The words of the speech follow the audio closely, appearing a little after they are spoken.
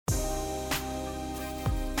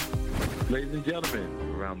Ladies and gentlemen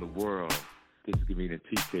around the world, this is comedian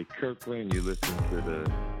TK Kirkland. You listen to the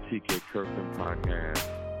TK Kirkland podcast.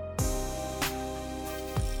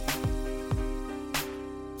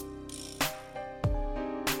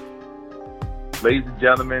 Ladies and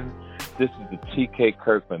gentlemen, this is the TK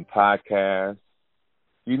Kirkland podcast.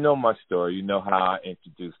 You know my story. You know how I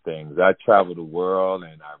introduce things. I travel the world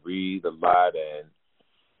and I read a lot and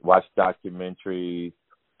watch documentaries.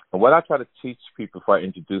 And what I try to teach people before I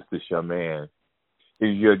introduce this young man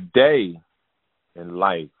is your day in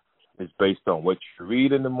life is based on what you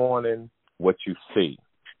read in the morning, what you see.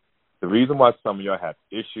 The reason why some of y'all have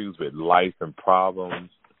issues with life and problems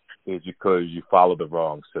is because you follow the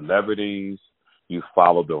wrong celebrities, you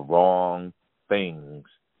follow the wrong things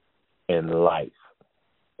in life.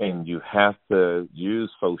 And you have to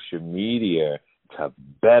use social media to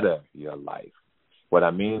better your life. What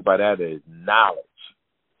I mean by that is knowledge,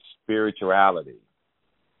 spirituality,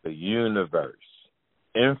 the universe,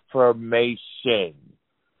 information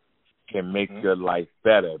can make your life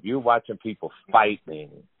better. If you're watching people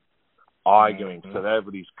fighting, arguing,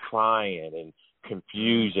 celebrities crying and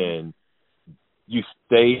confusion, you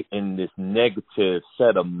stay in this negative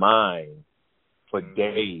set of mind for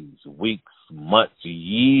days, weeks, months,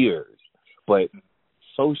 years. But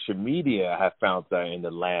social media, I have found that in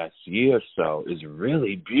the last year or so, is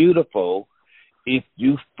really beautiful if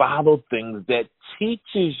you follow things that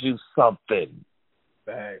teaches you something.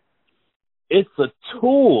 Right. It's a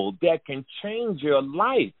tool that can change your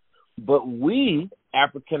life. But we,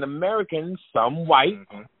 African Americans, some white,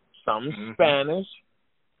 some Spanish,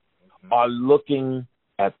 are looking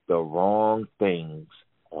at the wrong things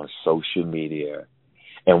on social media.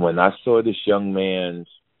 And when I saw this young man's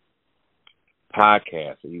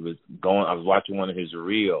podcast, I was watching one of his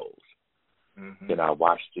reels. Then I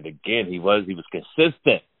watched it again. He was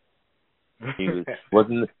consistent. He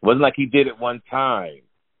wasn't like he did it one time.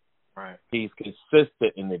 Right. He's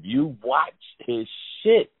consistent, and if you watch his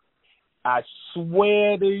shit, I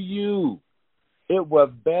swear to you, it will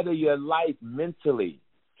better your life mentally,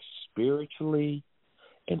 spiritually,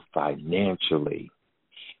 and financially.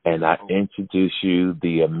 And I introduce you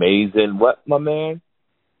the amazing, what, my man?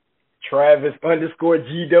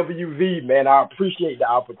 Travis_GWV, man. I appreciate the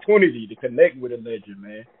opportunity to connect with a legend,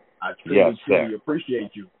 man. I truly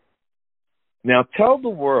appreciate you. Now tell the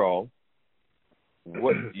world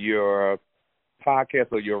what your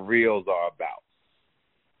podcast or your reels are about.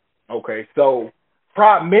 Okay, so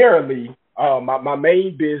primarily, my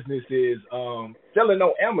main business is selling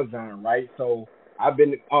on Amazon, right? So I've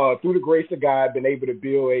been, through the grace of God, been able to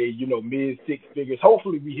build a, mid six figures.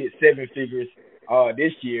 Hopefully we hit seven figures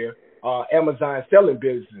this year. Amazon selling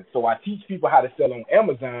business. So I teach people how to sell on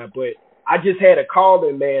Amazon, but I just had a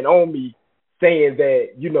calling man on me saying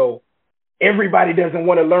that, everybody doesn't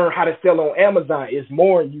want to learn how to sell on Amazon. It's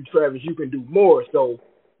more in you, Travis. You can do more. So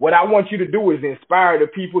what I want you to do is inspire the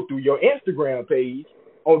people through your Instagram page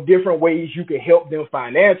on different ways you can help them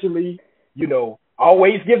financially.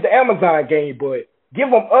 Always give the Amazon game, but give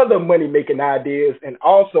them other money-making ideas and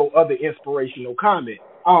also other inspirational content.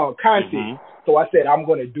 So I said, I'm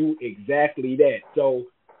going to do exactly that. So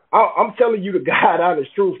I'm telling you the God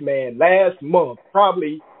honest truth, man. Last month,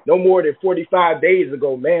 probably no more than 45 days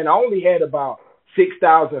ago, man, I only had about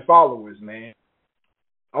 6,000 followers, man.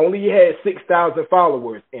 I only had 6,000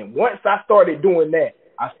 followers. And once I started doing that,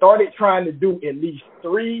 I started trying to do at least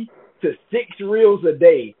 3 to 6 reels a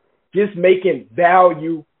day, just making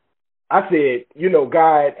value. I said,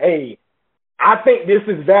 God, hey, I think this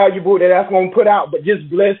is valuable that I'm going to put out, but just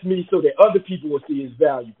bless me so that other people will see it's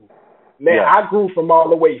valuable. Man, I grew from all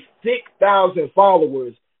the way 6,000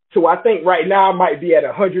 followers to I think right now I might be at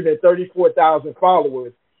 134,000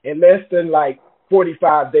 followers in less than like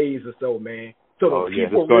 45 days or so, man. So the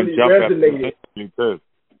people really resonated.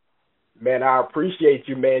 Man, I appreciate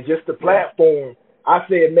you, man. Just the platform. I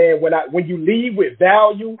said, man, when you lead with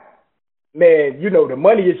value, man, the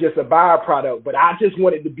money is just a byproduct, but I just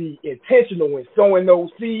wanted to be intentional in sowing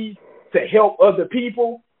those seeds to help other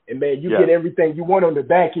people. And, man, you get everything you want on the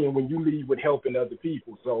back end when you lead with helping other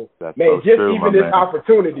people. So, that's man, so true, even this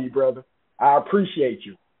opportunity, brother, I appreciate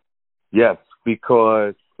you. Yes,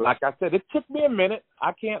 because, like I said, it took me a minute.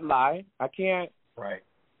 I can't lie. I can't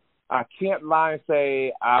lie and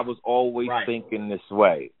say I was always thinking this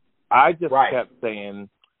way. I just kept saying,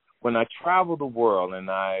 when I travel the world and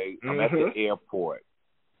I'm at the airport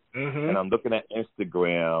and I'm looking at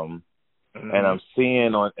Instagram and I'm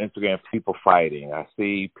seeing on Instagram people fighting. I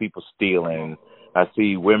see people stealing. I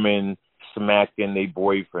see women smacking their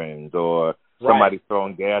boyfriends or somebody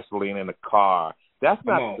throwing gasoline in a car. That's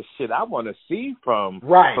not the shit I want to see from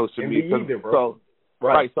social media.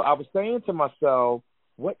 Right. So I was saying to myself,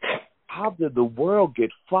 how did the world get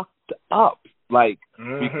fucked up? Like,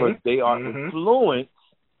 because they are influenced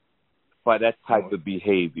by that type of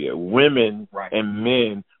behavior. Women and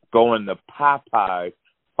men going to Popeyes,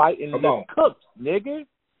 fighting the cooks, nigga.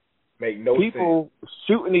 Make no People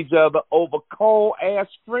shooting each other over cold-ass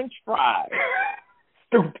French fries.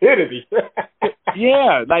 Stupidity.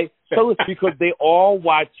 Yeah, like, so it's because they all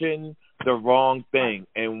watching the wrong thing.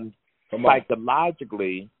 And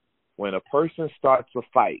psychologically, when a person starts a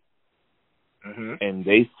fight and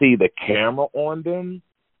they see the camera on them,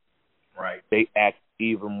 they act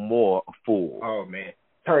even more a fool. Oh, man.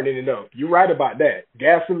 Turning it up. You're right about that.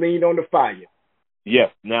 Gasoline on the fire. Yes.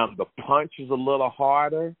 Now, the punch is a little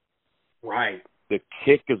harder. Right. The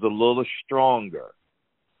kick is a little stronger.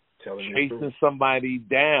 Chasing somebody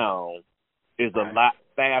down is a lot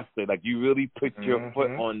faster. Like, you really put your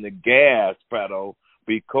foot on the gas pedal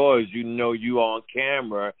because you know you on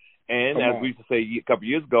camera. And as we used to say a couple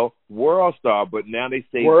years ago, world star, but now they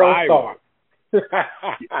say world viral. Star.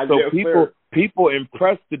 So people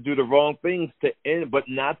impressed to do the wrong things to end, but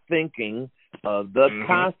not thinking of the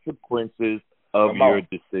consequences of your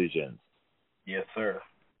decisions. Yes, sir.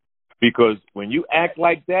 Because when you act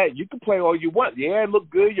like that, you can play all you want. Yeah, it look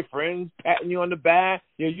good. Your friends patting you on the back.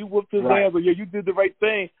 Yeah, you whooped his ass. Yeah, you did the right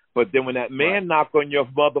thing. But then when that man knock on your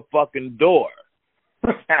motherfucking door,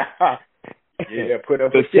 put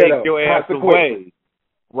up to take your ass away.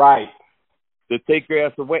 Right. To take your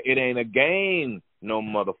ass away, it ain't a game no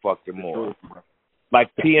motherfucking more. Like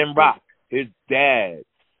PM Rock, his dad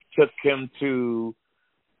took him to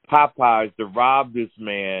Popeyes to rob this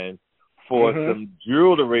man for some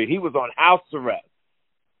jewelry. He was on house arrest.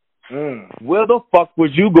 Where the fuck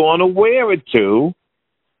was you going to wear it to?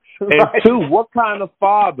 And two, what kind of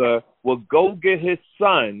father will go get his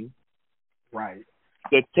son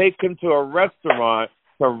to take him to a restaurant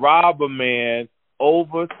to rob a man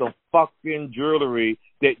over some fucking jewelry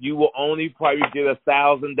that you will only probably get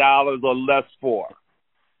 $1,000 or less for?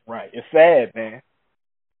 Right. It's sad, man.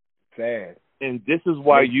 Sad. And this is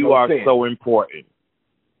why you are so important.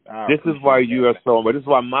 This is why you are so important. This is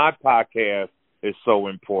why my podcast is so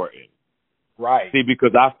important. Right. See,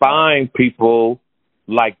 because I find people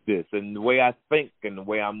like this, and the way I think and the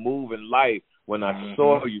way I move in life. When I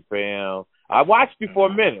saw you, fam, I watched you for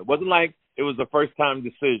a minute. It wasn't like it was a first-time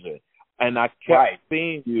decision. And I kept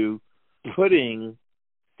seeing you putting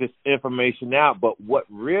this information out. But what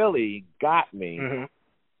really got me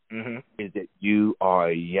is that you are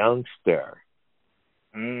a youngster.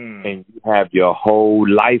 And you have your whole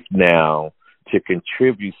life now to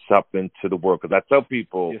contribute something to the world. Because I tell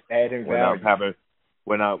people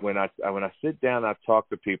when I sit down, I talk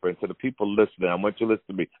to people, and to the people listening, I want you to listen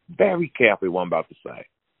to me very carefully. What I'm about to say.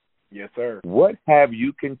 Yes, sir. What have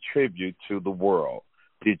you contributed to the world?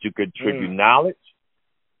 Did you contribute knowledge?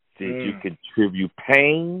 Did you contribute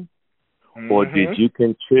pain, or did you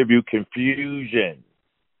contribute confusion?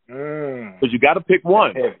 Because you got to pick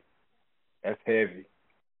one. That's heavy.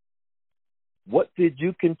 What did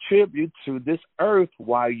you contribute to this earth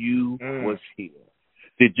while you was here?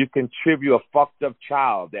 Did you contribute a fucked up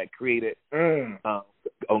child that created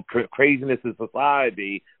craziness in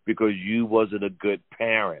society because you wasn't a good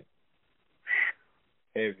parent?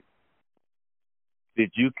 Heavy.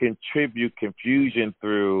 Did you contribute confusion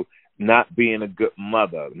through not being a good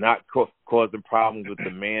mother, not causing problems with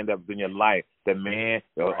the man that was in your life, a man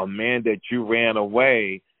that you ran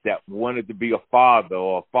away that wanted to be a father,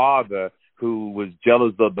 or a father who was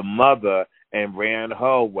jealous of the mother and ran her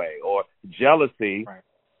away, or jealousy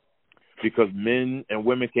because men and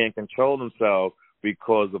women can't control themselves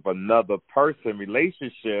because of another person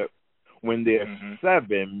relationship when there's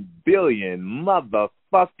 7 billion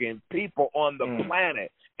motherfucking people on the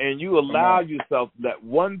planet, and you allow yourself that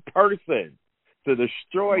one person to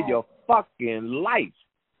destroy your fucking life.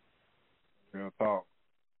 Real talk.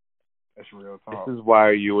 That's real talk. This is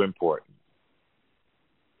why you're important.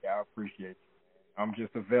 Yeah, I appreciate you. I'm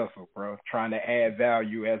just a vessel, bro. Trying to add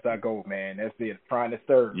value as I go, man. That's it. Trying to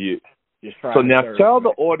serve. Yeah. Just trying so to now serve, tell man.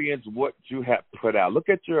 the audience what you have put out. Look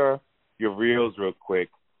at your reels real quick,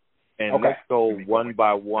 and let's go one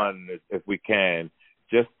by one if we can,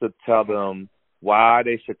 just to tell them why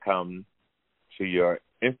they should come to your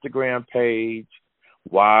Instagram page,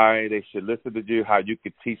 why they should listen to you, how you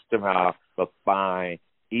could teach them how to find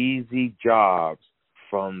easy jobs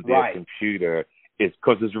from their computer. It's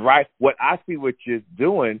because it's right. What I see what you're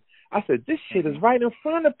doing, I said, this shit is right in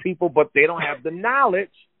front of people, but they don't have the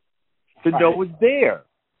knowledge to know it's there.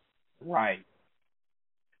 Right.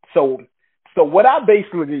 So what I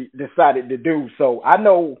basically decided to do, so I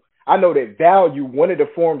know I know that value, one of the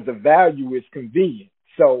forms of value is convenience.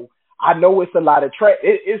 So I know it's a lot of trash.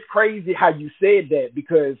 It's crazy how you said that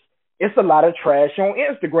because it's a lot of trash on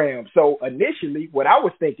Instagram. So initially, what I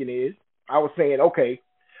was thinking is, I was saying, okay,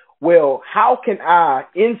 well, how can I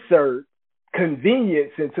insert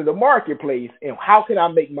convenience into the marketplace and how can I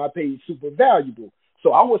make my page super valuable?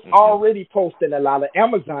 So I was already posting a lot of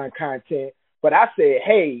Amazon content, but I said,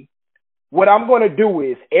 hey, what I'm going to do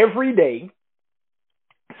is every day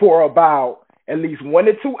for about at least 1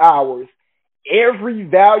 to 2 hours, every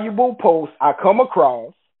valuable post I come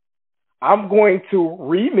across, I'm going to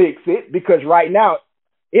remix it because right now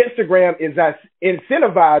Instagram is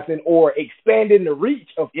incentivizing or expanding the reach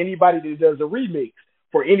of anybody that does a remix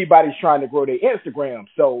for anybody's trying to grow their Instagram.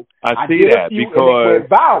 So I see did that a few because and it went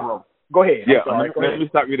viral. Go ahead. Yeah, let me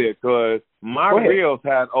stop you there because my reels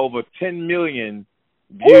had over 10 million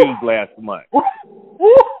views last month,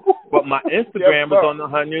 but my Instagram was on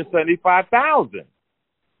 175,000.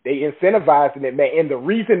 They incentivizing it, man, and the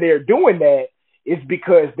reason they're doing that is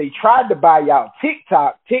because they tried to buy out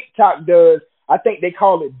TikTok. TikTok does, I think they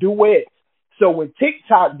call it duets. So when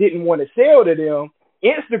TikTok didn't want to sell to them,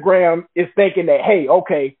 Instagram is thinking that, hey,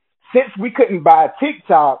 okay, since we couldn't buy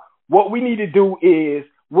TikTok, what we need to do is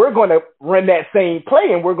we're going to run that same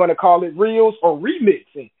play and we're going to call it Reels or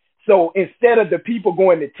remixing. So instead of the people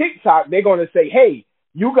going to TikTok, they're going to say, hey,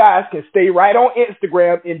 you guys can stay right on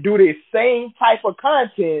Instagram and do this same type of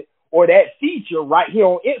content or that feature right here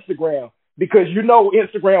on Instagram because you know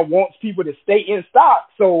Instagram wants people to stay in stock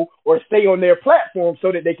or stay on their platform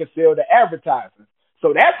so that they can sell the advertising.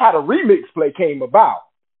 So that's how the remix play came about.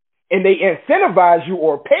 And they incentivize you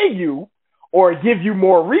or pay you or give you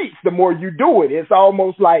more reach the more you do it. It's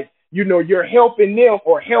almost like, you know, you're helping them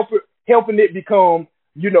or helping it become,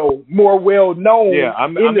 you know, more well known. Yeah, I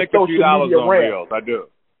make a few dollars on Reels. I do.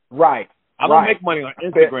 Right. I don't make money on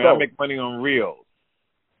Instagram. I make money on Reels.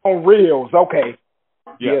 On Reels, okay.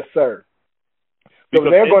 Yeah. Yes, sir. Because so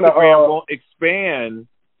they're going to won't expand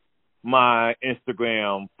my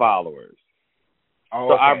Instagram followers. Oh,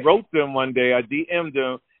 so okay. I wrote them one day. I DM'd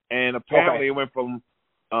them, and apparently it went from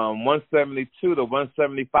 172 to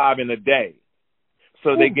 175 in a day.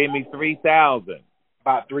 So they gave me 3,000.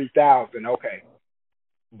 About 3,000, okay.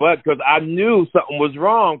 But because I knew something was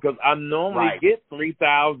wrong, because I normally get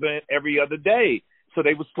 3,000 every other day. So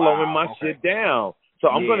they were slowing my shit down. So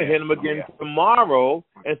I'm going to hit them again tomorrow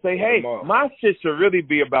and say, hey, my shit should really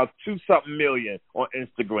be about 2-something million on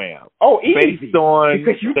Instagram. Oh, easy. Based on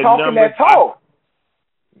because you the talking numbers that talk.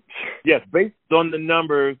 Yes, based on the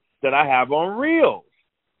numbers that I have on Reels.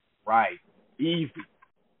 Right. Easy.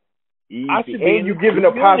 And you giving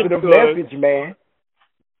a positive message, man.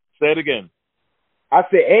 Say it again. I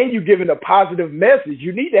said, and you giving a positive message.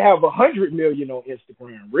 You need to have 100 million on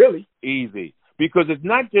Instagram, really. Easy. Because it's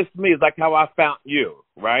not just me. It's like how I found you,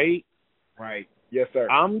 right? Right. Yes, sir.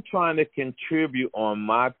 I'm trying to contribute on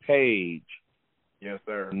my page. Yes,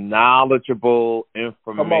 sir. Knowledgeable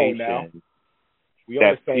information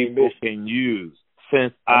that people can use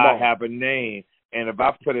since I have a name. And if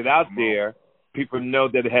I put it out there, people know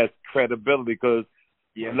that it has credibility. Because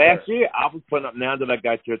last year I was putting up, now that I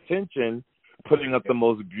got your attention, putting up the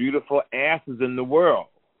most beautiful asses in the world.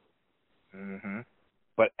 Mm-hmm.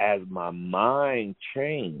 But as my mind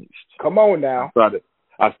changed, come on now,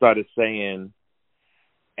 I started saying,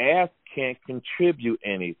 ass can't contribute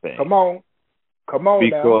anything. Come on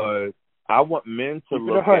because I want men to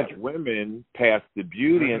look at women past the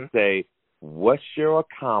beauty and say, what's your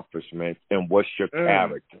accomplishment and what's your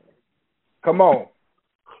character? Come on.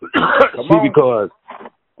 Because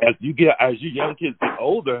as you young kids get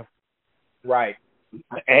older, right,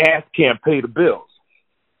 ass can't pay the bills.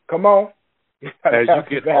 Come on. As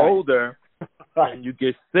you get older and you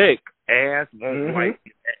get sick, ass won't wipe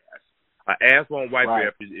your ass. An ass won't wipe your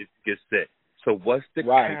ass if you get sick. So what's the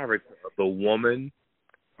character of the woman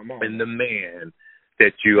and the man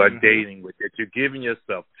that you are dating with, that you're giving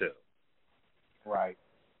yourself to? Right.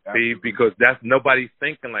 See, because nobody's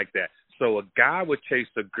thinking like that. So a guy would chase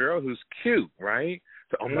a girl who's cute, right?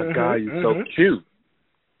 So, oh my God, you're so cute.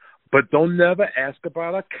 But don't never ask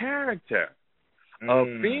about her character. A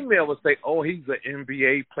female would say, oh, he's an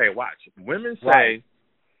NBA player. Watch. Women say,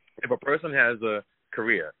 if a person has a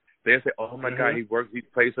career, they say, oh my God, he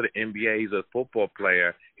plays for the NBA, he's a football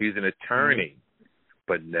player, he's an attorney,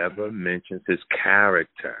 but never mentions his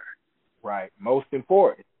character. Right. Most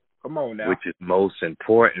important. Come on now. Which is most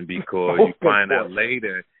important because you find out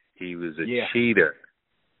later he was a cheater.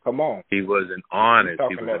 Come on. He wasn't honest.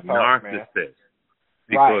 He was a narcissist. Man.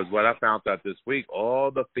 Because what I found out this week,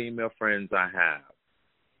 all the female friends I have,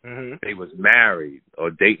 they was married or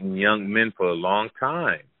dating young men for a long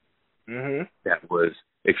time. that was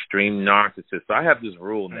extreme narcissist. So I have this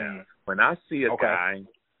rule now. When I see a guy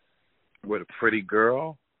with a pretty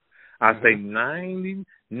girl, I say 90%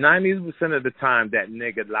 of the time that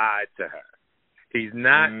nigga lied to her. He's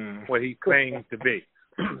not what he claims to be.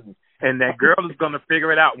 And that girl is going to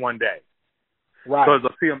figure it out one day. Right.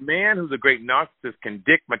 Because a man who's a great narcissist can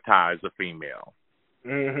digmatize a female.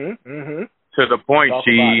 To the point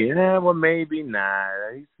well, maybe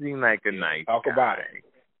not. He seemed like a nice guy. About it.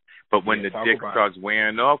 But when the dick starts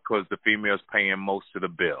wearing off, because the female's paying most of the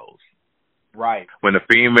bills. Right. When the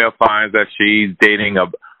female finds that she's dating a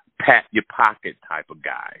pat your pocket type of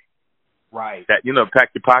guy. Right. That, you know, pat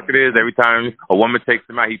your pocket is every time a woman takes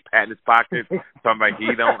him out, he pat his pocket, talking about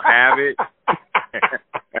he don't have it.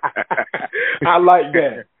 I like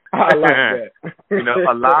that. You know,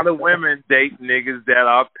 a lot of women date niggas that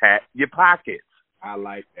are pat your pockets. I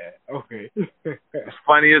like that. Okay. It's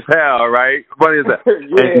funny as hell, right? Funny as hell.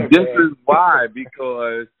 And this is why,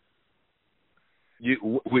 because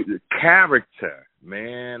character,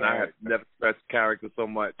 man, I have never stressed character so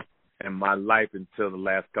much in my life until the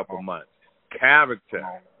last couple of months. Character.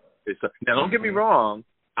 Now, don't get me wrong.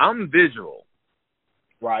 I'm visual.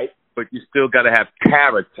 Right. But you still got to have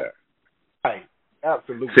character. Right.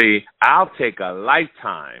 Absolutely. See, I'll take a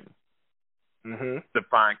lifetime to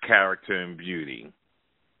find character and beauty.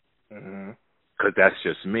 Because that's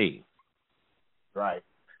just me. Right.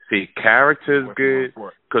 See, character is good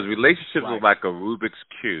because relationships are like a Rubik's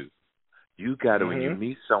Cube. You got to, when you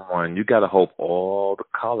meet someone, you got to hope all the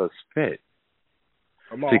colors fit.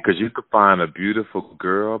 See, because you could find a beautiful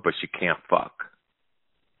girl, but she can't fuck.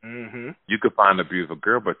 You could find a beautiful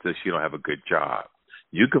girl, but she don't have a good job.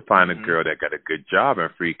 You could find a girl that got a good job and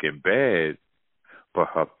freak in bed, but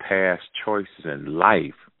her past choices in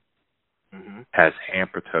life has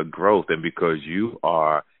hampered her growth. And because you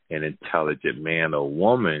are an intelligent man or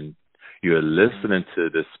woman, you're listening to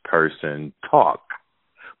this person talk,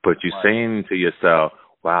 but you're saying to yourself,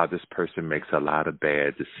 wow, this person makes a lot of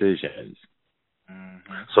bad decisions.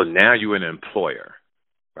 So now you're an employer,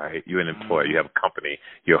 right? You're an employer. You have a company.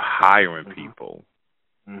 You're hiring people.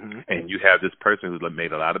 And you have this person who's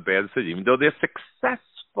made a lot of bad decisions, even though they're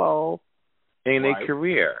successful in a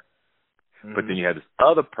career. But then you have this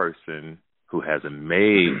other person who hasn't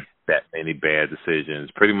made that many bad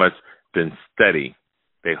decisions, pretty much been steady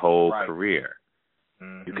their whole career.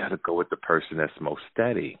 You got to go with the person that's most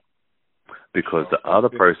steady. Because the other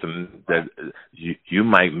person, that you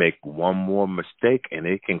might make one more mistake and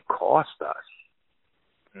it can cost us.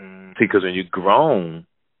 See, because when you're grown,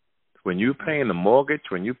 when you're paying the mortgage,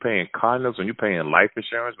 when you're paying car notes, when you're paying life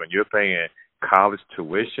insurance, when you're paying college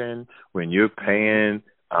tuition, when you're paying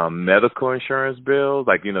medical insurance bills,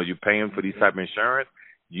 like, you know, you're paying for these type of insurance,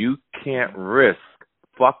 you can't risk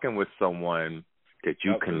fucking with someone that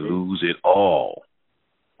you can lose it all.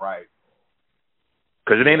 Right.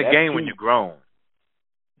 Because it ain't a game when you're grown.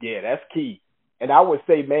 Yeah, that's key. And I would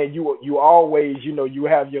say, man, you always, you know, you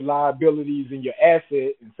have your liabilities and your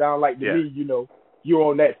assets. And sound like to me, you know, you're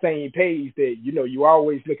on that same page that, you know, you're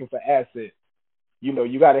always looking for assets. You know,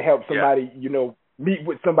 you got to help somebody, you know, meet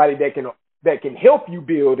with somebody that can help you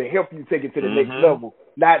build and help you take it to the next level,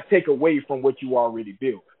 not take away from what you already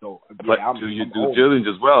built. So, but do your due diligence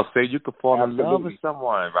as well. Say you could fall in love with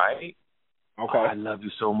someone, right? Okay. Oh, I love you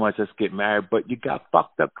so much. Let's get married. But you got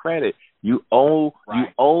fucked up credit. You owe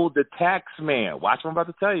the tax man. Watch what I'm about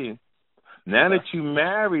to tell you. Now that you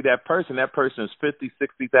marry that person is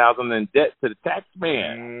 $50,000-$60,000 in debt to the tax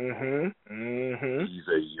man. These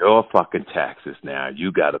are your fucking taxes now.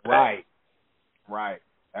 You got to pay. Right.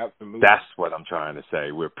 Absolutely. That's what I'm trying to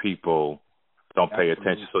say, where people don't pay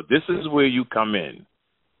attention. So this is where you come in.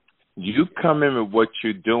 You come in with what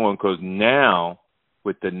you're doing, because now,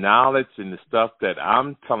 with the knowledge and the stuff that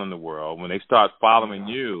I'm telling the world, when they start following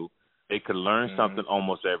you, they could learn something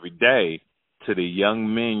almost every day. To the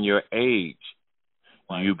young men your age,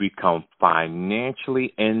 you become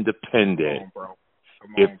financially independent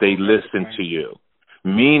if they listen to you.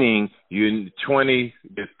 Meaning, you're in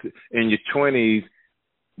your 20s,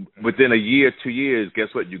 within a year, 2 years,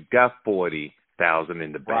 guess what? You got $40,000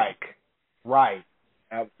 in the bank. Right.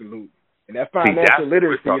 Absolutely. And that financial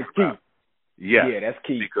literacy is key. Yeah, that's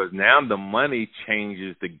key. Because now the money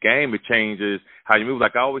changes the game. It changes how you move.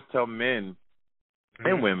 Like I always tell men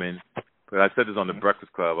and women, but I said this on the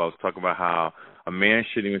Breakfast Club. I was talking about how a man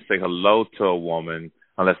shouldn't even say hello to a woman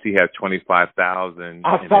unless he has $25,000 in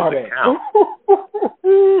his account.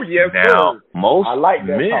 Yes, now,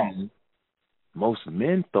 sir. most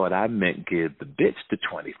men thought I meant give the bitch the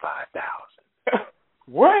 $25,000.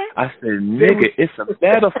 What? I said, nigga, it's a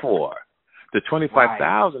metaphor. The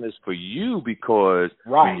 25,000 is for you because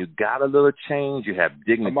when you got a little change, you have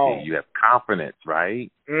dignity, you have confidence,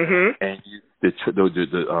 right? Mm-hmm. And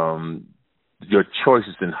your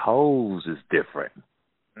choices in hoes is different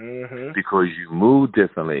because you move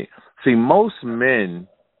differently. See, most men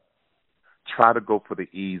try to go for the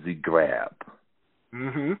easy grab.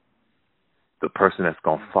 Mm-hmm. The person that's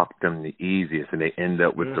going to fuck them the easiest, and they end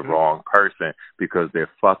up with the wrong person because they're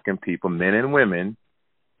fucking people, men and women,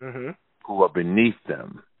 who are beneath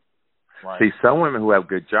them. Right. See, some women who have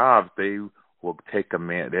good jobs, they will take a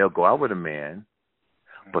man, they'll go out with a man,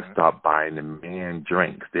 but start buying the man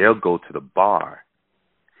drinks. They'll go to the bar,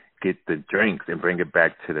 get the drinks, and bring it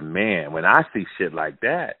back to the man. When I see shit like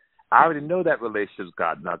that, I already know that relationship's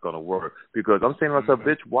not going to work because I'm saying to myself,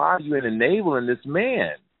 bitch, why are you enabling this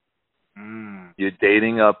man? You're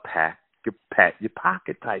dating a pat your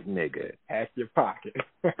pocket type nigga. Pack your pocket.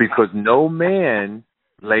 Because no man,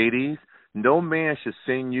 ladies, no man should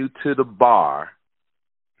send you to the bar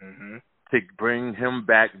to bring him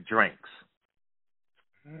back drinks.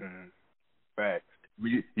 Facts.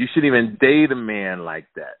 You shouldn't even date a man like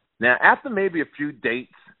that. Now, after maybe a few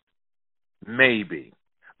dates, maybe.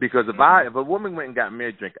 Because if a woman went and got me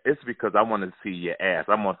a drink, it's because I want to see your ass.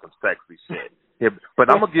 I want some sexy shit. But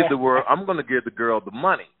I'm gonna give the girl the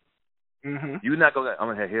money. You're not gonna. I'm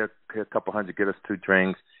gonna here a couple hundred, get us 2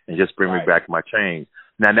 drinks, and just bring me back my change.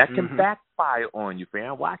 Now that can backfire on you,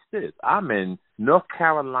 fam. Watch this. I'm in North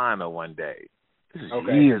Carolina one day. This is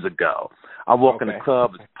years ago. I walk in the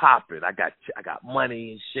club, it's popping. I got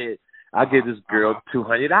money and shit. I give this girl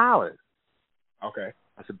 $200. Okay.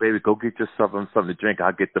 I said, baby, go get yourself something to drink.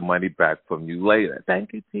 I'll get the money back from you later.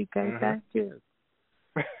 Thank you, TK. Thank you.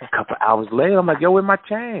 A couple hours later, I'm like, yo, where's my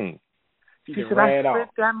change? She said, I spent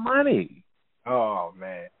that money. Oh,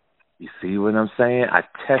 man. You see what I'm saying? I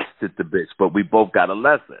tested the bitch, but we both got a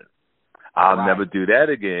lesson. I'll never do that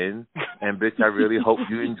again. And, bitch, I really hope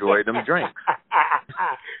you enjoy them drinks.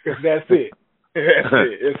 Because that's it. That's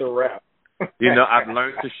it. It's a wrap. You know, I've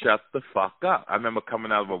learned to shut the fuck up. I remember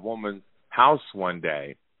coming out of a woman's house one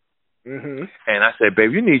day, and I said,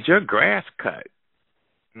 babe, you need your grass cut.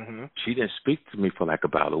 She didn't speak to me for like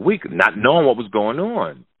about a week, not knowing what was going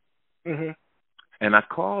on. And I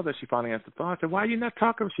called her. She finally answered the phone. I said, why are you not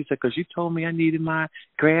talking? She said, because you told me I needed my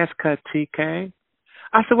grass cut, TK.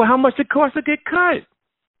 I said, well, how much it cost to get cut?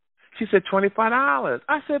 She said, $25.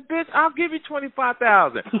 I said, bitch, I'll give you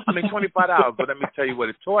 $25,000. I mean, $25. But let me tell you what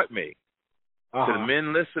it taught me. To the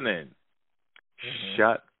men listening,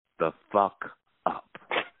 shut the fuck up.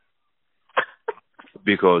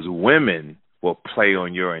 Because women will play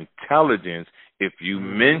on your intelligence if you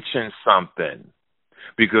mention something.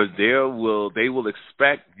 Because they will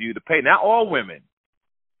expect you to pay. Not all women.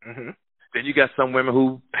 Then you got some women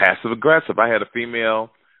who passive aggressive. I had a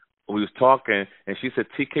female who was talking, and she said,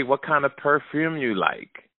 TK, what kind of perfume you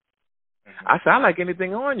like? I said, I like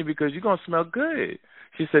anything on you because you're going to smell good.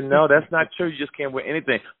 She said, no, that's not true. You just can't wear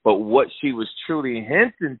anything. But what she was truly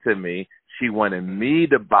hinting to me, she wanted me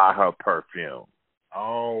to buy her perfume.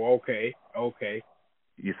 Oh, okay.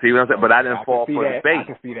 You see what I'm saying? But I didn't fall for the bait. I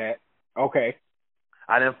can see that. Okay.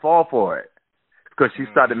 I didn't fall for it because she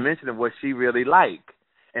started mentioning what she really liked.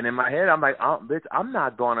 And in my head, I'm like, bitch, I'm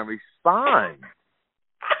not going to respond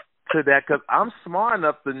to that because I'm smart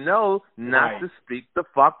enough to know not to speak the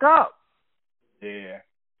fuck up. Yeah.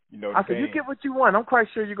 You know I said, you get what you want. I'm quite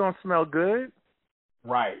sure you're going to smell good.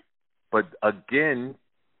 Right. But again,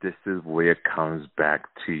 this is where it comes back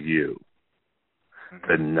to you.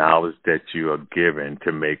 The knowledge that you are given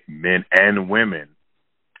to make men and women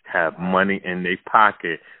have money in their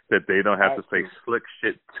pocket that they don't have to say slick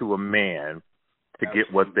shit to a man to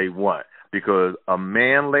get what they want. Because a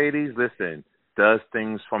man, ladies, listen, does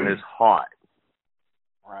things from his heart.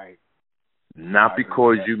 Right. Not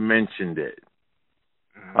because you mentioned it.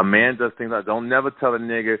 A man does things like, don't never tell a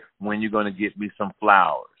nigga when you're going to get me some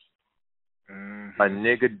flowers. A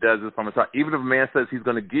nigga does it from his heart. Even if a man says he's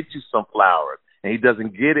going to get you some flowers and he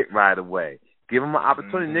doesn't get it right away, give him an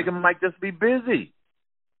opportunity. Nigga might just be busy.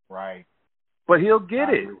 Right. But he'll get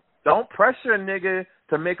it. Don't pressure a nigga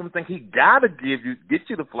to make him think he got to get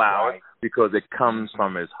you the flowers because it comes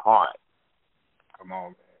from his heart. Come on,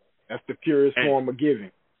 man. That's the purest form of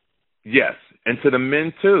giving. Yes. And to the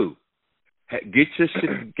men, too. Get your shit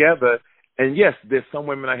together. And, yes, there's some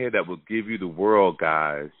women out here that will give you the world,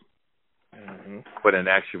 guys. But in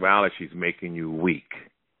actuality, she's making you weak.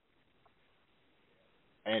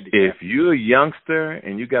 If you're a youngster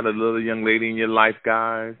and you got a little young lady in your life,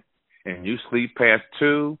 guys, and you sleep past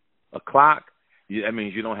 2 o'clock, that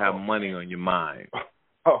means you don't have money on your mind.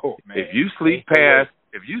 Oh, man. If you sleep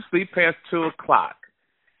past 2 o'clock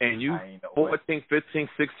and you 14, 15,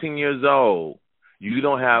 16 years old, you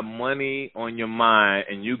don't have money on your mind,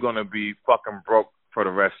 and you're going to be fucking broke for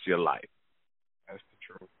the rest of your life. That's the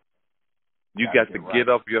truth. You got to get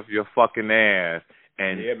up your fucking ass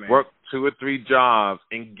and work 2 or 3 jobs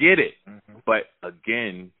and get it. Mm-hmm. But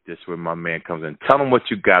again, this is where my man comes in. Tell them what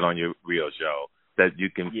you got on your reel show that you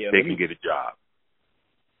can they can get a job.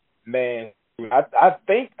 Man, I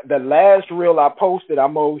think the last reel I posted,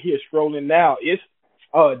 I'm over here scrolling now. It's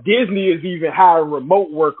Disney is even hiring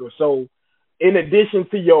remote workers. So in addition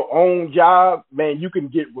to your own job, man, you can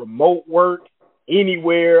get remote work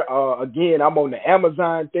anywhere. Again, I'm on the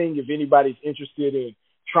Amazon thing. If anybody's interested in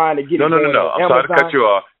trying to get no. I'm sorry to cut you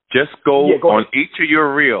off. Just go on each of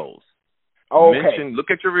your reels. Okay.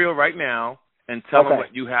 Look at your reel right now and tell them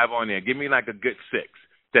what you have on there. Give me like a good 6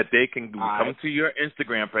 that they can come to your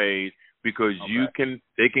Instagram page because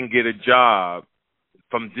they can get a job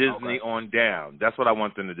from Disney on down. That's what I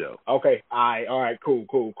want them to do. Okay. All right. Cool.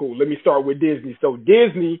 Let me start with Disney. So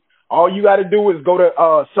Disney, all you got to do is go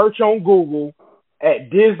to search on Google at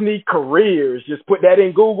Disney Careers. Just put that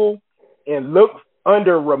in Google and look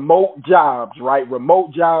under remote jobs, right?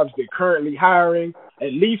 Remote jobs they're currently hiring.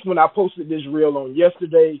 At least when I posted this reel on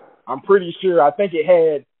yesterday, I'm pretty sure, I think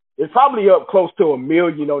it's probably up close to 1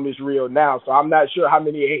 million on this reel now. So I'm not sure how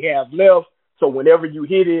many they have left. So whenever you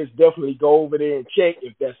hit it, definitely go over there and check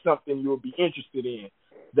if that's something you'll be interested in.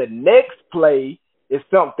 The next play is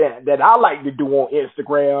something that I like to do on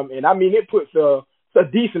Instagram. And I mean, it puts a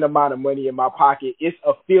decent amount of money in my pocket. It's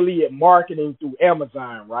affiliate marketing through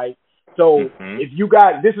Amazon, right? So if you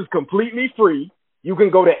guys, this is completely free. You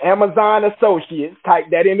can go to Amazon Associates, type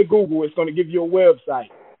that into Google. It's going to give you a website.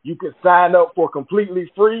 You can sign up for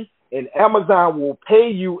completely free, and Amazon will pay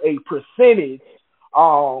you a percentage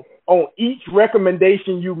on each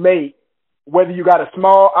recommendation you make, whether you got a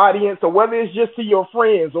small audience or whether it's just to your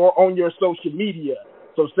friends or on your social media.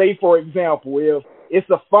 So say, for example, if it's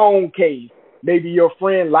a phone case, maybe your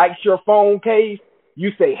friend likes your phone case, you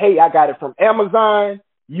say, hey, I got it from Amazon.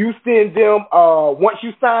 You send them, once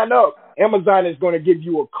you sign up, Amazon is going to give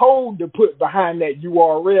you a code to put behind that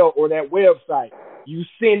URL or that website. You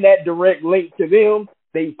send that direct link to them.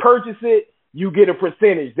 They purchase it. You get a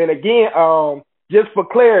percentage. Then again, just for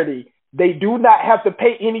clarity, they do not have to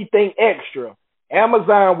pay anything extra.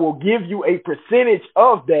 Amazon will give you a percentage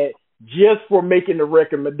of that just for making the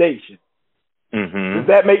recommendation. Does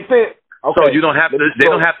that make sense? Okay. So you don't have to. They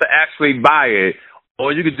don't have to actually buy it.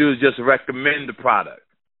 All you can do is just recommend the product.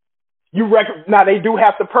 Now they do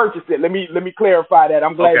have to purchase it. Let me clarify that.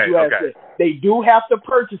 I'm glad you asked it. They do have to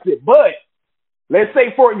purchase it, but let's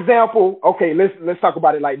say, for example, let's talk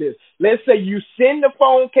about it like this. Let's say you send the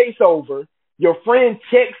phone case over, your friend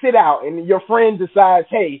checks it out, and your friend decides,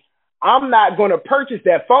 hey, I'm not going to purchase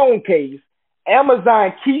that phone case.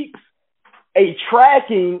 Amazon keeps a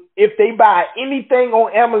tracking. If they buy anything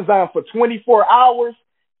on Amazon for 24 hours,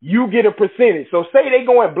 you get a percentage. So say they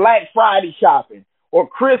going Black Friday shopping or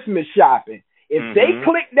Christmas shopping. If they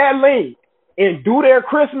click that link and do their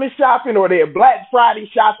Christmas shopping or their Black Friday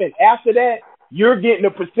shopping after that, you're getting a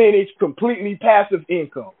percentage, completely passive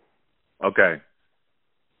income. Okay.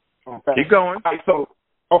 Keep going.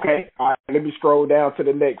 All right, let me scroll down to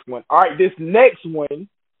the next one. All right, this next one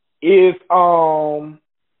is all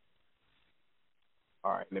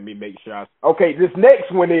right, let me make sure this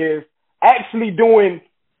next one is actually doing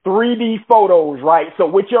 3D photos, right? So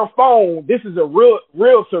with your phone, this is a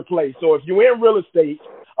realtor play. So if you're in real estate,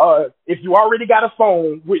 if you already got a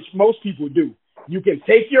phone, which most people do, you can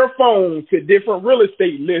take your phone to different real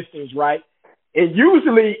estate listings, right? And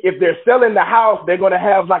usually if they're selling the house, they're going to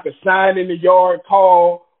have like a sign in the yard,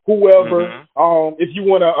 call whoever, if you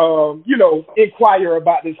want to, inquire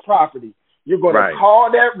about this property. You're going to call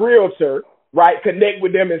that realtor, right? Connect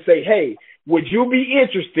with them and say, hey, would you be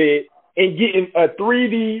interested in getting a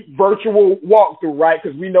 3D virtual walkthrough, right?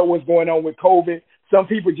 Because we know what's going on with COVID. Some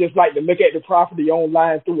people just like to look at the property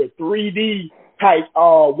online through a 3D type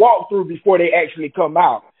walkthrough before they actually come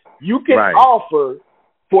out. You can offer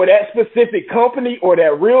for that specific company or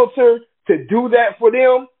that realtor to do that for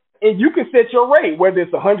them, and you can set your rate, whether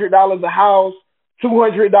it's $100 a house,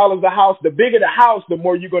 $200 a house. The bigger the house, the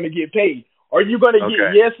more you're going to get paid. Are you going to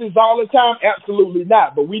get yeses all the time? Absolutely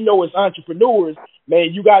not. But we know as entrepreneurs, man,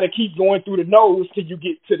 you got to keep going through the no's till you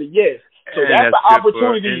get to the yes. So and that's the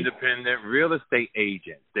opportunity. For independent real estate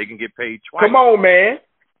agents, they can get paid twice. Come on, man.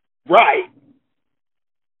 Right.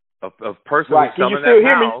 A person who's selling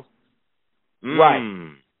that house. Right.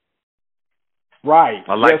 Right.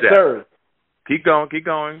 I like that. Sir. Keep going.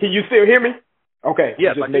 Can you still hear me? Okay.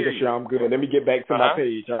 Yes, just making sure I'm good. Let me get back to my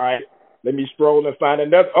page. All right. Let me scroll and find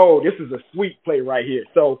another. Oh, this is a sweet play right here.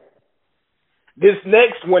 So this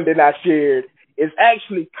next one that I shared is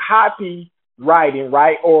actually copywriting,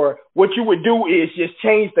 right? Or what you would do is just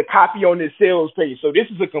change the copy on this sales page. So this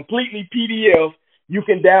is a completely PDF you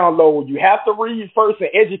can download. You have to read first and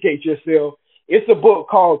educate yourself. It's a book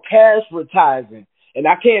called Cashvertising. And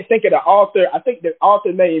I can't think of the author. I think the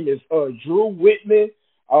author name is Drew Whitman.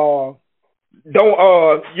 Don't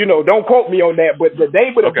quote me on that, but the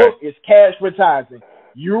name of the book is Cashvertising.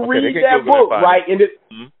 You read that book, right? And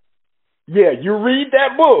you read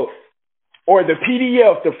that book or the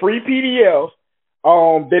PDF, the free PDF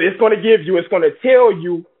that it's going to give you. It's going to tell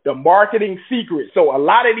you the marketing secret. So a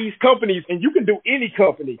lot of these companies, and you can do any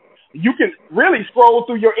company, you can really scroll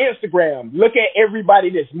through your Instagram, look at everybody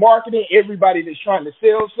that's marketing, everybody that's trying to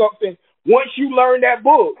sell something. Once you learn that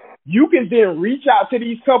book, you can then reach out to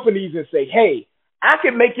these companies and say, hey, I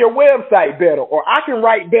can make your website better, or I can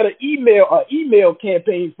write better email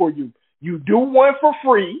campaign for you. You do one for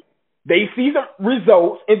free. They see the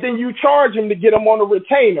results, and then you charge them to get them on a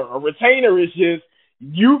retainer. A retainer is just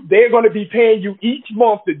they're going to be paying you each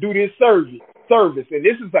month to do this service. And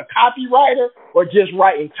this is a copywriter or just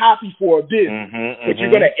writing copy for a business. But you're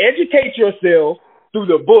going to educate yourself through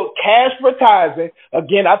the book Cashvertising.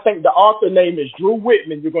 Again, I think the author name is Drew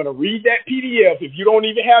Whitman. You're going to read that PDF. If you don't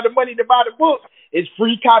even have the money to buy the book, it's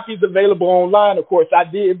free copies available online. Of course, I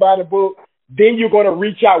did buy the book. Then you're going to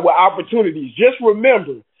reach out with opportunities. Just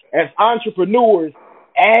remember, as entrepreneurs,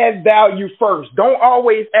 add value first. Don't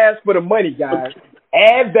always ask for the money, guys.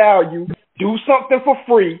 Add value. Do something for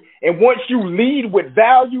free, and once you lead with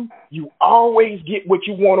value, you always get what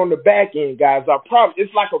you want on the back end, guys. I promise.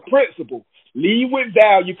 It's like a principle. Lead with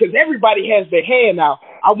value, because everybody has their hand out.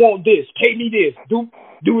 I want this. Pay me this. Do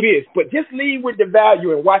this. But just lead with the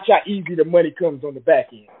value and watch how easy the money comes on the back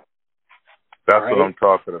end. That's right? What I'm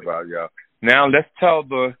talking about, y'all. Now let's tell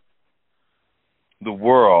the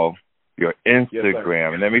world your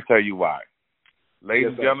Instagram, and let me tell you why. Ladies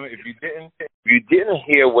and gentlemen, if you didn't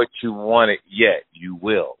hear what you wanted yet, you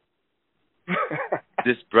will.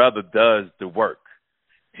 This brother does the work.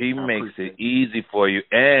 He makes it easy for you,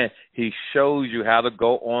 and he shows you how to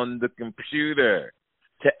go on the computer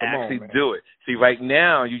to actually do it. See, right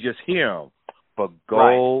now, you just hear him, but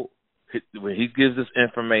when he gives this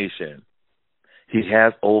information, he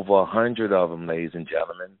has over 100 of them, ladies and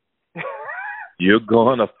gentlemen. You're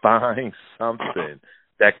going to find something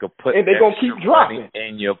that could put and they're gonna keep dropping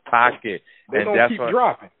in your pocket. They're gonna keep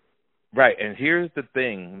dropping. Right, and here's the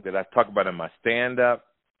thing that I talk about in my stand-up.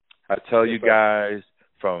 I tell you guys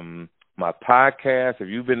from my podcast, if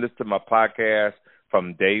you've been listening to my podcast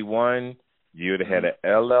from day one, you would have had an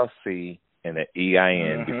LLC and an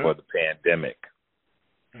EIN before the pandemic.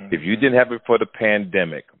 If you didn't have it before the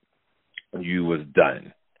pandemic, you was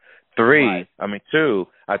done. Two,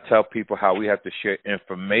 I tell people how we have to share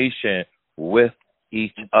information with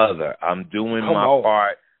each other. I'm doing my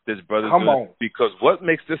part. This brother's doing it. Because what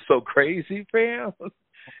makes this so crazy, fam,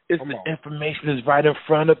 is the information is right in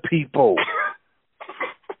front of people.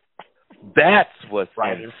 That's what's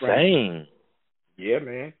insane. Yeah,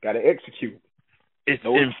 man. Got to execute. It's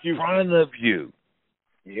in front of you.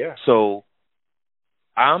 Yeah. So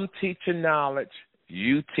I'm teaching knowledge.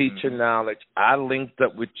 You teaching knowledge. I linked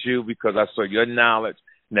up with you because I saw your knowledge.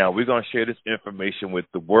 Now, we're going to share this information with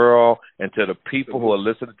the world and to the people who are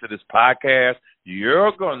listening to this podcast.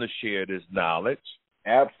 You're going to share this knowledge.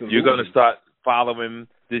 Absolutely. You're going to start following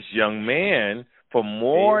this young man for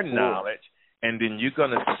more knowledge, and then you're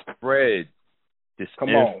going to spread this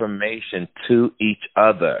information to each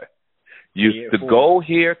other. The goal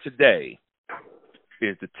here today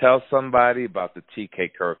is to tell somebody about the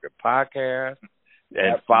TK Kirkland podcast.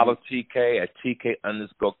 And follow TK at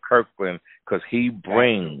TK_Kirkland because he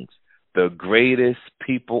brings the greatest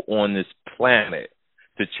people on this planet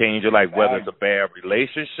to change your life, whether it's a bad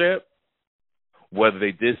relationship, whether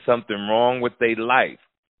they did something wrong with their life.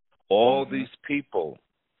 All these people.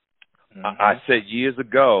 I said years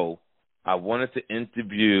ago, I wanted to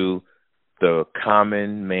interview the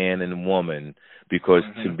common man and woman because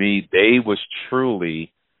to me, they was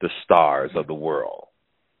truly the stars of the world.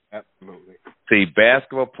 Absolutely. See,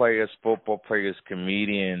 basketball players, football players,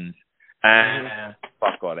 comedians,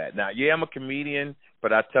 fuck all that. Now, yeah, I'm a comedian,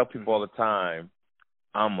 but I tell people all the time,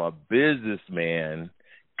 I'm a businessman.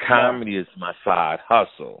 Comedy is my side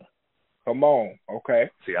hustle. Come on, okay.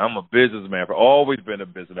 See, I'm a businessman. I've always been a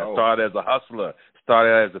businessman. I started as a hustler,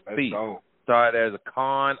 started as a thief, started as a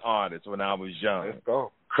con artist when I was young. Let's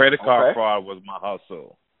go. Credit card fraud was my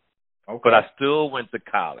hustle. Okay. But I still went to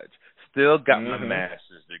college, still got my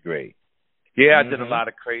master's degree. Yeah, I did a lot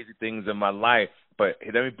of crazy things in my life, But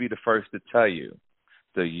let me be the first to tell you,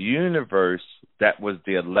 the universe, that was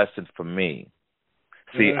their lesson for me.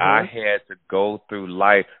 See, I had to go through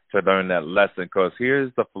life to learn that lesson, because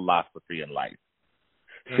here's the philosophy in life.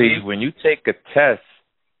 See, when you take a test,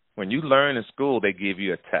 when you learn in school, they give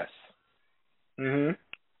you a test.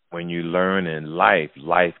 When you learn in life,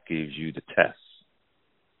 life gives you the test.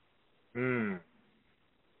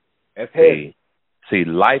 That's heavy. See,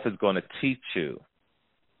 life is going to teach you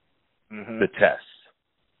the test.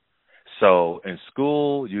 So in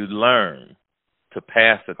school, you learn to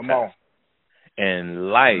pass the test. On.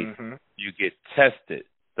 In life, you get tested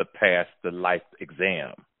to pass the life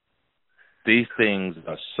exam. These things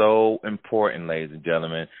are so important, ladies and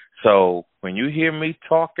gentlemen. So when you hear me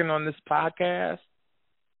talking on this podcast,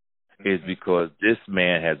 it's because this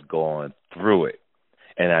man has gone through it.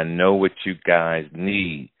 And I know what you guys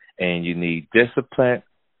need. And you need discipline,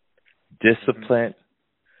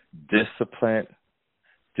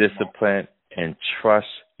 and trust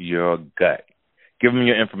your gut. Give them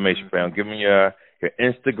your information, fam. Give them your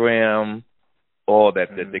Instagram, all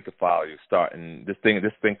that they can follow you. Starting this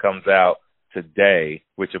thing comes out today,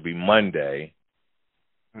 which will be Monday.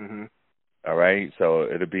 All right, so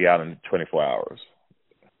it'll be out in 24 hours.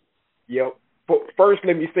 Yep. First,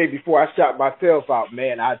 let me say, before I shout myself out,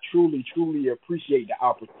 man, I truly, truly appreciate the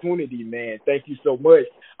opportunity, man. Thank you so much.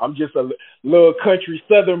 I'm just a little country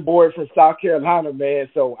southern boy from South Carolina, man,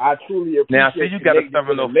 so I truly appreciate it. Now, I see you got a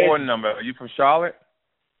 704 number. Are you from Charlotte?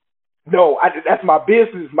 No, that's my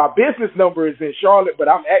business. My business number is in Charlotte, but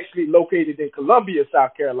I'm actually located in Columbia,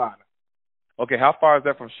 South Carolina. Okay, how far is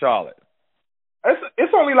that from Charlotte?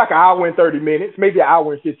 It's only like an hour and 30 minutes, maybe an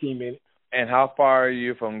hour and 15 minutes. And how far are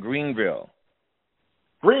you from Greenville?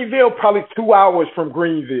 Greenville, probably 2 hours from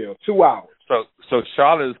Greenville. 2 hours. So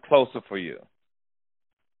Charlotte is closer for you.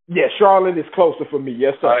 Yeah, Charlotte is closer for me.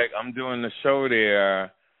 Yes, sir. All right, I'm doing the show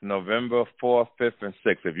there November 4th, 5th, and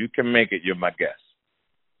 6th. If you can make it, you're my guest.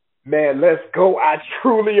 Man, let's go. I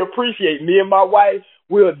truly appreciate it. Me and my wife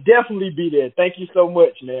will definitely be there. Thank you so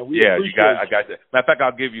much, man. I got that. Matter of fact,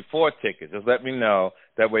 I'll give you 4 tickets. Just let me know.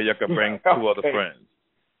 That way you can bring 2 other friends.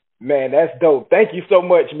 Man, that's dope. Thank you so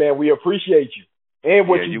much, man. We appreciate you and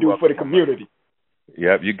what you do for the community.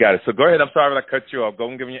 Yep, you got it. So go ahead. I'm sorry that I cut you off. Go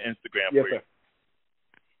and give me your Instagram, yes, please. Sir.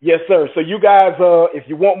 Yes, sir. So you guys, if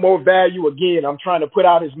you want more value, again, I'm trying to put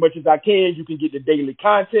out as much as I can. You can get the daily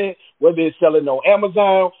content, whether it's selling on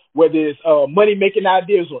Amazon, whether it's money-making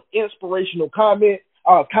ideas or inspirational content.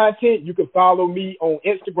 You can follow me on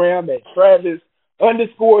Instagram at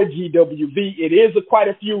Travis_GWV. It is quite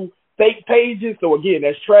a few fake pages. So, again,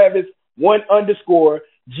 that's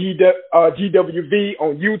Travis_GWV.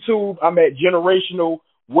 On YouTube, I'm at Generational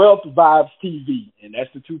Wealth Vibes TV. And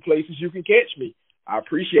that's the 2 places you can catch me. I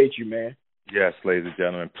appreciate you, man. Yes, ladies and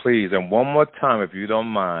gentlemen, please. And one more time, if you don't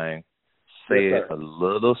mind, say it a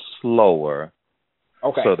little slower,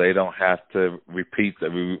 so they don't have to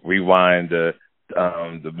rewind the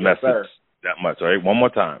message that much. All right, one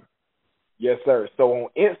more time. Yes, sir. So on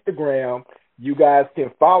Instagram, you guys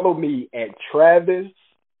can follow me at Travis_GWV.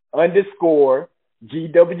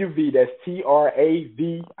 That's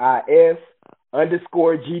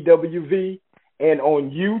TRAVIS_GWV. And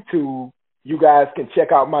on YouTube, you guys can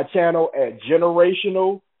check out my channel at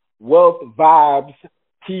Generational Wealth Vibes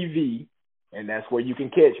TV, and that's where you can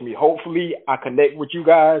catch me. Hopefully, I connect with you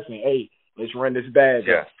guys, and, hey, let's run this bag.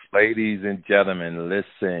 Yes, ladies and gentlemen,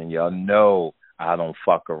 listen, y'all know I don't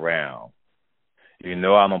fuck around. You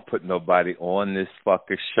know I don't put nobody on this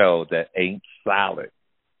fucking show that ain't solid.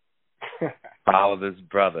 Follow this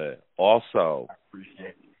brother. Also, I appreciate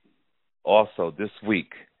it. Also, this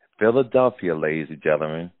week, Philadelphia, ladies and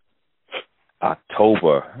gentlemen,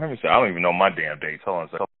 October. Let me see. I don't even know my damn dates. Hold on a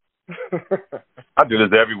second. I do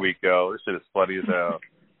this every week, yo. This shit is funny as hell.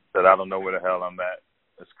 That I don't know where the hell I'm at.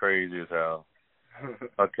 It's crazy as hell.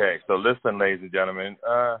 Okay, so listen, ladies and gentlemen.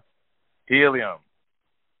 Helium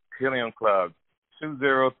Club,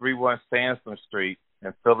 2031 Sansom Street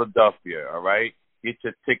in Philadelphia, all right? Get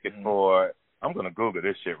your ticket for, I'm going to Google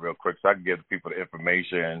this shit real quick so I can give the people the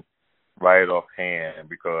information right off hand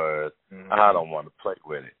because I don't want to play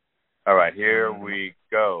with it. All right, here we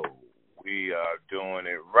go. We are doing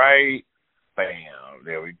it right. Bam.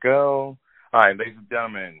 There we go. All right, ladies and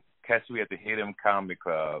gentlemen, catch me at the Helium Comedy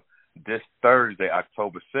Club this Thursday,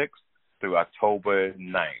 October 6th through October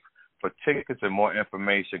 9th. For tickets and more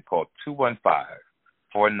information, call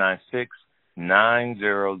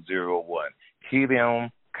 215-496-9001.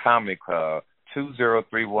 Helium Comedy Club,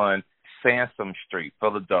 2031 Sansom Street,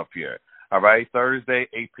 Philadelphia. All right, Thursday,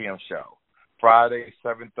 8 p.m. show. Friday,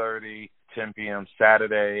 7:30, 10 p.m.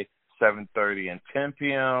 Saturday, 7:30 and 10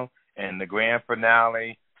 p.m. and the grand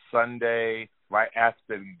finale Sunday right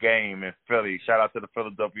after the game in Philly. Shout out to the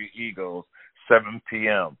Philadelphia Eagles, 7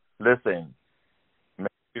 p.m. Listen,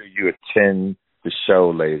 make sure you attend the show,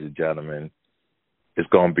 ladies and gentlemen. It's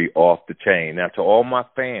going to be off the chain. Now, to all my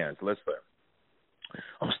fans, listen,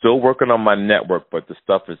 I'm still working on my network, but the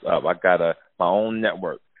stuff is up. I got my own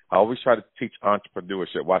network. I always try to teach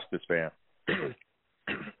entrepreneurship. Watch this, fam.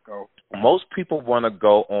 Go. Most people want to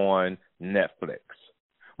go on Netflix.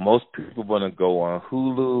 Most people want to go on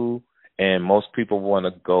Hulu, and most people want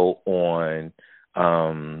to go on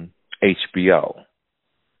HBO.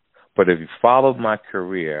 But if you followed my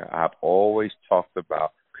career, I've always talked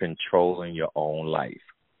about controlling your own life.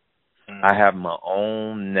 I have my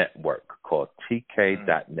own network called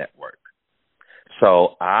TK.network.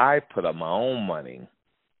 So I put up my own money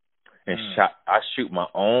and I shoot my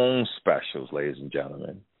own specials, ladies and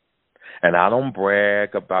gentlemen. And I don't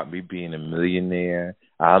brag about me being a millionaire.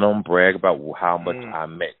 I don't brag about how much I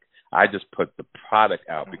make. I just put the product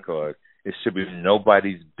out because it should be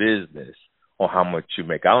nobody's business on how much you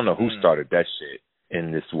make. I don't know who started that shit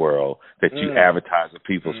in this world that you advertise with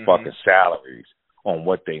people's fucking salaries on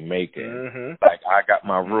what they making. Like, I got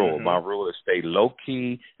my rule. My rule is stay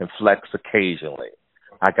low-key and flex occasionally.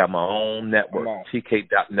 I got my own network,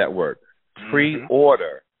 TK.network.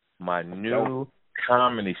 Pre-order my new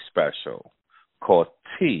comedy special called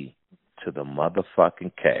T to the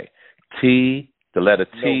motherfucking K. T, the letter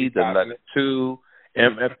T, the letter 2,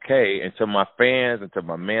 MFK. And to my fans and to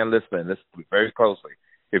my man listening, listen to me very closely.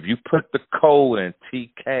 If you put the code in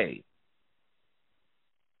TK,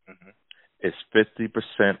 it's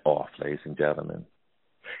 50% off, ladies and gentlemen,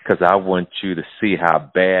 because I want you to see how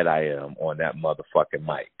bad I am on that motherfucking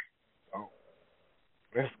mic. Oh,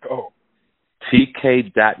 let's go.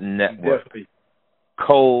 TK.network.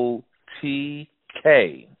 Code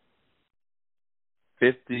TK.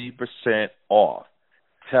 50% off.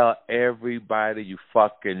 Tell everybody you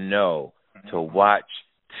fucking know to watch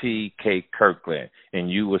TK Kirkland, and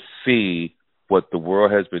you will see what the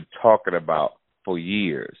world has been talking about for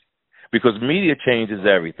years. Because media changes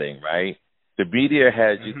everything, right? The media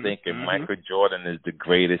has you thinking Michael Jordan is the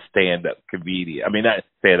greatest stand-up comedian. I mean, not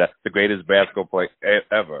stand-up, the greatest basketball player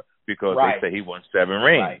ever, because they say he won 7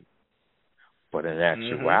 rings. Right. But in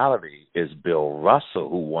actuality, it's Bill Russell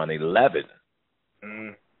who won 11.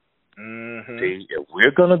 See, if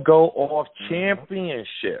we're going to go off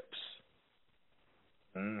championships,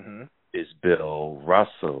 it's Bill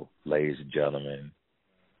Russell, ladies and gentlemen.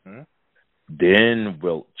 Then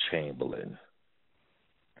Wilt Chamberlain.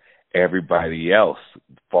 Everybody else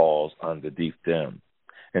falls underneath them.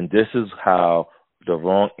 And this is how the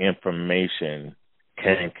wrong information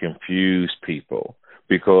can confuse people.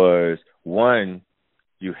 Because, one,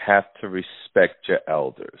 you have to respect your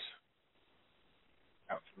elders.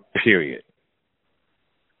 Period.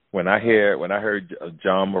 When I heard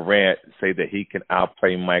John Morant say that he can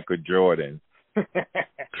outplay Michael Jordan,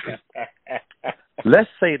 let's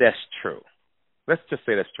say that's true. Let's just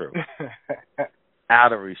say that's true.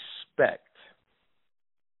 Out of respect,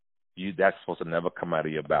 that's supposed to never come out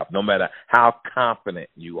of your mouth, no matter how confident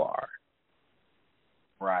you are.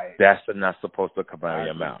 Right. That's not supposed to come out of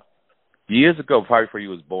your mouth. Years ago, probably before you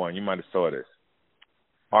was born, you might have saw this.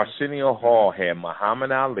 Arsenio Hall had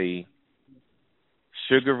Muhammad Ali,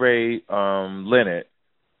 Sugar Ray Leonard,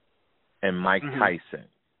 and Mike Tyson.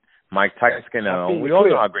 Mike Tyson, we all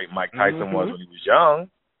know how great Mike Tyson was when he was young.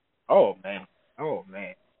 Oh, man.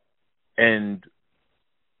 And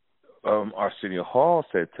Arsenio Hall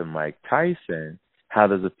said to Mike Tyson, how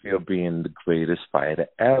does it feel being the greatest fighter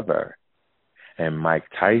ever? And Mike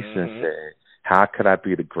Tyson said, how could I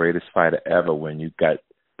be the greatest fighter ever when you got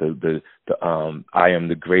the I am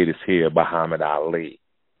the greatest here, Muhammad Ali?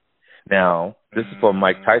 Now, this is before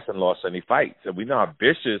Mike Tyson lost any fights. And we know how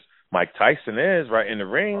vicious Mike Tyson is right in the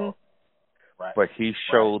ring. Right. But he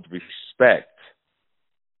showed respect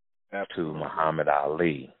to Muhammad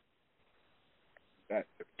Ali.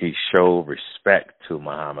 He showed respect to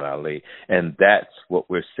Muhammad Ali. And that's what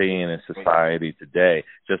we're seeing in society today.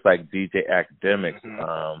 Just like DJ Academics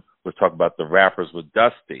was talking about the rappers with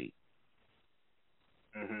Dusty.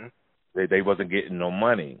 They wasn't getting no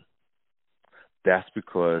money. That's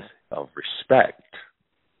because of respect.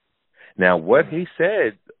 Now, what he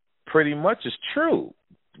said pretty much is true.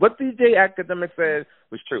 What DJ Academics said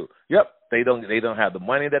was true. Yep, they don't have the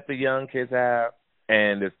money that the young kids have.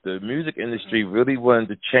 And if the music industry really wanted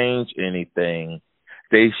to change anything,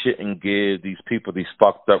 they shouldn't give these people these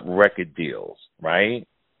fucked up record deals, right?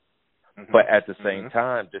 But at the same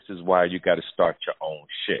time, this is why you got to start your own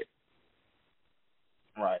shit.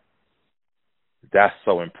 Right. That's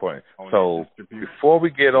so important. So before we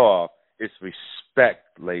get off, it's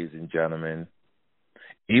respect, ladies and gentlemen.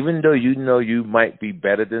 Even though you know you might be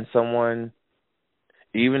better than someone,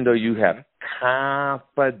 even though you have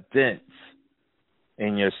confidence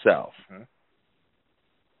in yourself,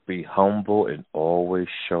 be humble and always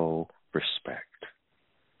show respect.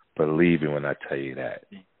 Believe me when I tell you that.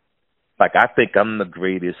 Like, I think I'm the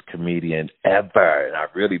greatest comedian ever, and I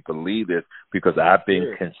really believe this because I've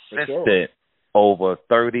been consistent over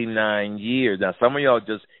 39 years. Now, some of y'all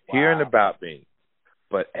just hearing about me,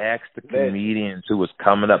 but ask the comedians who was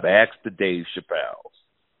coming up. Ask the Dave Chappelle's.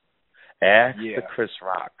 Ask the Chris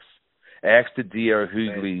Rocks. Ask the D.L.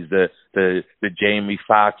 Hughley's, the Jamie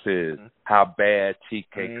Foxx's, how bad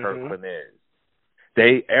T.K. Kirkland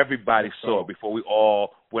is. Everybody saw it before we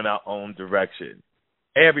all went our own direction.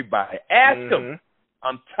 Everybody. Ask them.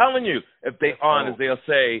 I'm telling you, if they honest, they'll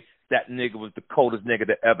say that nigga was the coldest nigga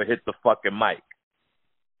that ever hit the fucking mic.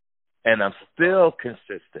 And I'm still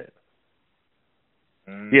consistent.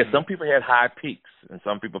 Yeah, some people had high peaks and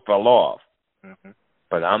some people fell off.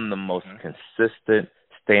 But I'm the most consistent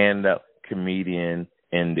stand-up comedian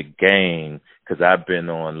in the game because I've been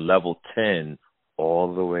on level 10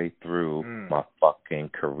 all the way through my fucking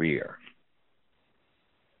career.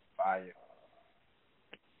 Fire.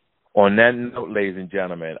 On that note, ladies and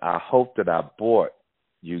gentlemen, I hope that I brought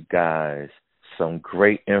you guys some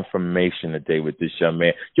great information today with this young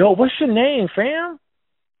man. Yo, what's your name, fam?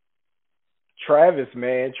 Travis,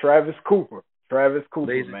 man. Travis Cooper. Travis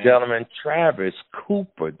Cooper, ladies and gentlemen, Travis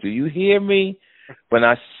Cooper. Do you hear me? When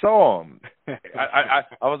I saw him, I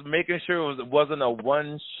was making sure it wasn't a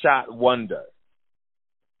one-shot wonder.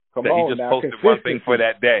 Come that on, he just now, posted one thing for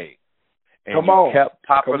that day. And kept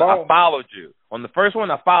popping up. I followed you. On the first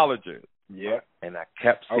one, I followed you. Yeah. And I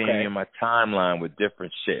kept seeing you in my timeline with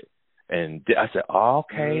different shit. And I said, oh,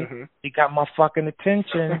 okay, he got my fucking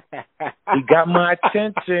attention. He got my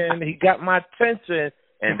attention. He got my attention.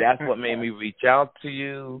 And that's what made me reach out to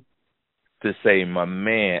you to say, my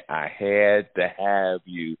man, I had to have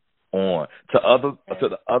you on. To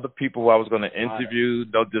the other people who I was going to interview,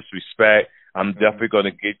 no disrespect, I'm definitely going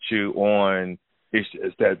to get you on.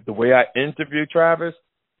 It's that the way I interview Travis,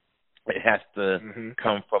 it has to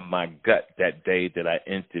come from my gut that day that I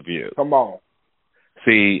interview. Come on.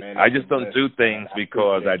 See, man, I just don't do things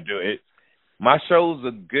because I do it. My shows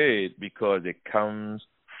are good because it comes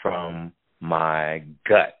from my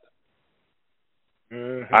gut.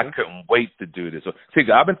 I couldn't wait to do this. So, see,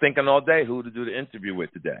 I've been thinking all day who to do the interview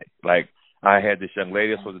with today. Like, I had this young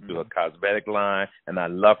lady supposed to do a cosmetic line, and I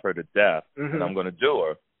love her to death, and I'm going to do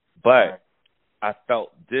her. But I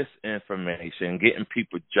felt this information, getting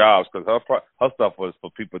people jobs, because her stuff was for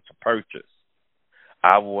people to purchase.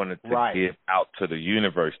 I wanted to give out to the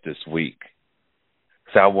universe this week.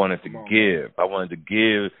 So I wanted to give. I wanted to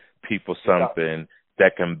give people something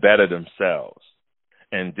that can better themselves.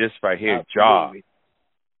 And this right here, job,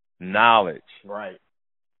 knowledge,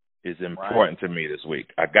 is important to me this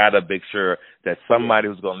week. I got to make sure that somebody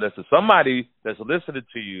who's going to listen, somebody that's listening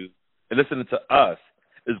to you and listening to us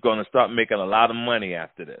is going to start making a lot of money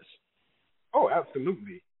after this. Oh,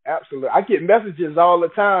 absolutely. Absolutely. I get messages all the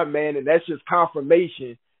time, man, and that's just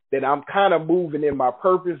confirmation that I'm kind of moving in my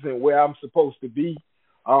purpose and where I'm supposed to be,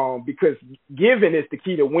 because giving is the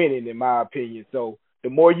key to winning, in my opinion. So the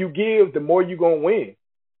more you give, the more you're going to win.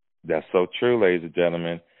 That's so true, ladies and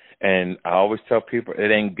gentlemen. And I always tell people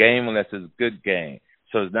it ain't game unless it's good game.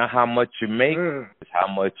 So it's not how much you make, it's how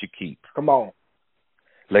much you keep. Come on.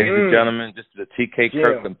 Ladies and gentlemen, this is the TK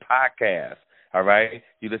Kirkland podcast, all right?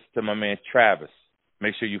 You listen to my man Travis.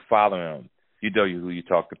 Make sure you follow him. You know who you're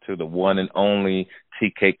talking to, the one and only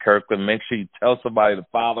TK Kirkland. Make sure you tell somebody to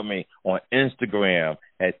follow me on Instagram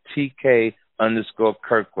at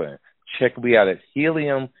TK_Kirkland. Check me out at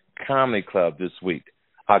Helium Comedy Club this week,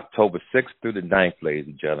 October 6th through the 9th, ladies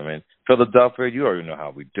and gentlemen. Philadelphia, you already know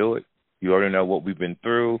how we do it. You already know what we've been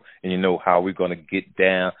through, and you know how we're going to get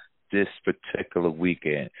down this particular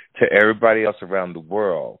weekend. To everybody else around the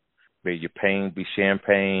world, may your pain be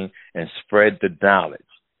champagne and spread the knowledge.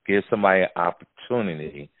 Give somebody an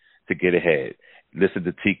opportunity to get ahead. Listen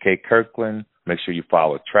to TK Kirkland. Make sure you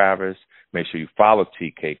follow Travis. Make sure you follow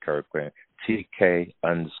TK Kirkland.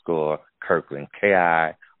 TK_Kirkland.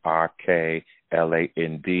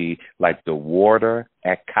 KIRKLAND, like the water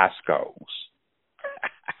at Costco's.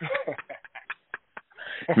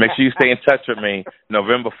 Make sure you stay in touch with me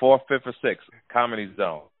November 4th, 5th, or 6th, Comedy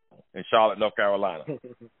Zone in Charlotte, North Carolina.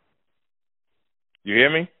 You hear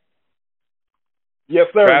me? Yes,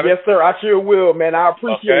 sir. Travis? Yes, sir. I sure will, man. I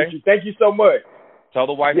appreciate you. Thank you so much. Tell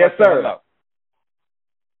the wife yes, I said hello.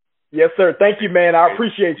 Yes, sir. Thank you, man. I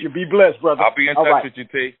appreciate you. Be blessed, brother. I'll be in touch with you,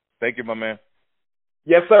 T. Thank you, my man.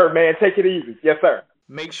 Yes, sir, man. Take it easy. Yes, sir.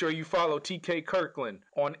 Make sure you follow TK Kirkland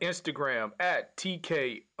on Instagram at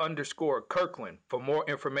TK_Kirkland. For more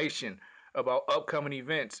information about upcoming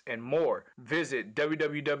events and more, visit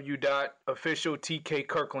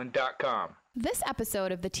www.officialtkkirkland.com. This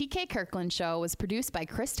episode of the TK Kirkland Show was produced by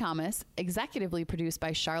Chris Thomas, executively produced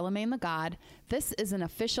by Charlemagne the God. This is an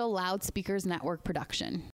official Loudspeakers Network production.